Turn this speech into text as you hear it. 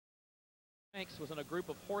Hanks was in a group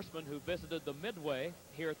of horsemen who visited the Midway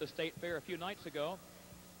here at the State Fair a few nights ago.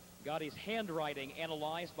 Got his handwriting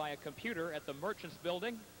analyzed by a computer at the Merchants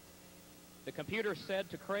Building. The computer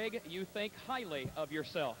said to Craig, "You think highly of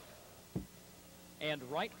yourself." And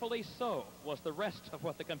rightfully so was the rest of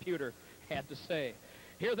what the computer had to say.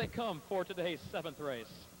 Here they come for today's 7th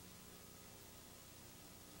race.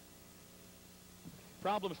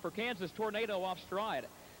 Problems for Kansas Tornado off stride.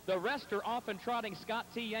 The rest are off and trotting. Scott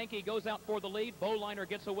T. Yankee goes out for the lead. Bowliner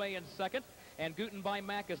gets away in second. And GUTENBYE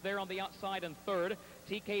Mac is there on the outside in third.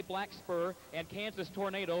 TK Black Spur and Kansas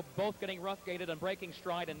Tornado both getting rough-gated and breaking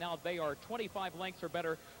stride, and now they are 25 lengths or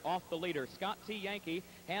better off the leader. Scott T. Yankee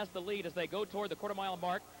has the lead as they go toward the quarter-mile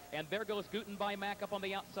mark, and there goes GUTENBYE Mac up on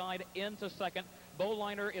the outside into second.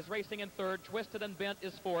 Bowliner is racing in third. Twisted and Bent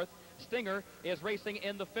is fourth. Stinger is racing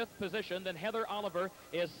in the 5th position. Then Heather Oliver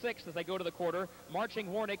is 6th as they go to the quarter. Marching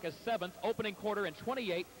Warnick is 7th. Opening quarter in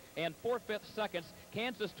 28 and 4/5 seconds.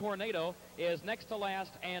 Kansas Tornado is next to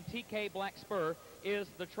last, and TK Black Spur is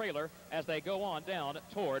the trailer as they go on down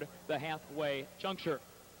toward the halfway juncture.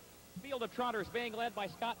 Field of trotters being led by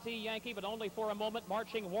Scott T. Yankee, but only for a moment.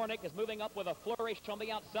 Marching Warnick is moving up with a flourish on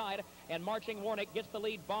the outside, and Marching Warnick gets the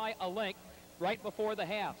lead by a length right before the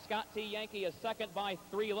half. Scott T. Yankee is second by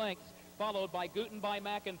 3 lengths, followed by GUTENBYE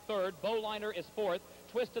Mac in third. Bowliner is 4th.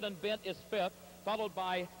 Twisted and Bent is 5th, followed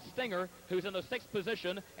by Stinger, who's in the 6th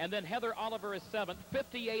position, and then Heather Oliver is 7th.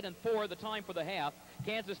 58 and 4 the time for the half.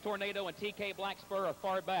 Kansas Tornado and TK Black Spur are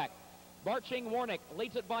far back. Marching Warnick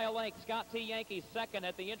leads it by a length. Scott T. Yankee second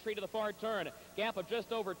at the entry to the far turn. Gap of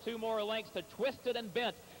just over 2 more lengths to Twisted and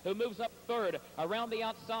Bent, who moves up third around the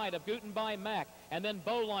outside of GUTENBYE Mac, and then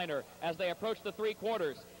Bowliner as they approach the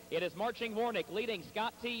 3/4. It is Marching Warnick leading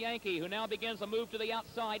Scott T. Yankee, who now begins a move to the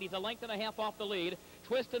outside. He's a length and a half off the lead.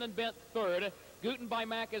 Twisted and Bent third. GUTENBYE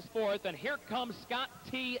Mac is 4th, and here comes Scott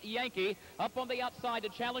T. Yankee up on the outside to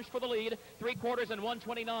challenge for the lead. 3/4 and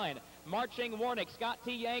 1:29. Marching Warnick, Scott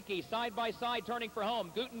T. Yankee side by side turning for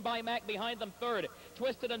home. GUTENBYE Mac behind them third.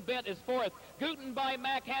 Twisted and Bent is 4th. GUTENBYE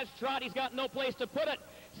Mac has Trot. He's got no place to put it.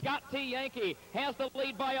 Scott T. Yankee has the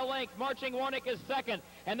lead by a length. Marching Warnick is second,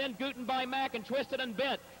 and then GUTENBYE Mac and Twisted and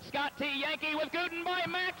Bent. Scott T. Yankee with GUTENBYE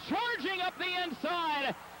Mac charging up the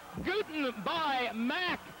inside. GUTENBYE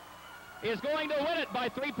Mac is going to win it by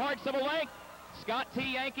 3/4 of a length. Scott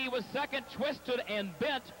T. Yankee was second. Twisted and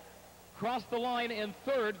Bent crossed the line in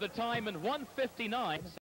third, the time in 1:59.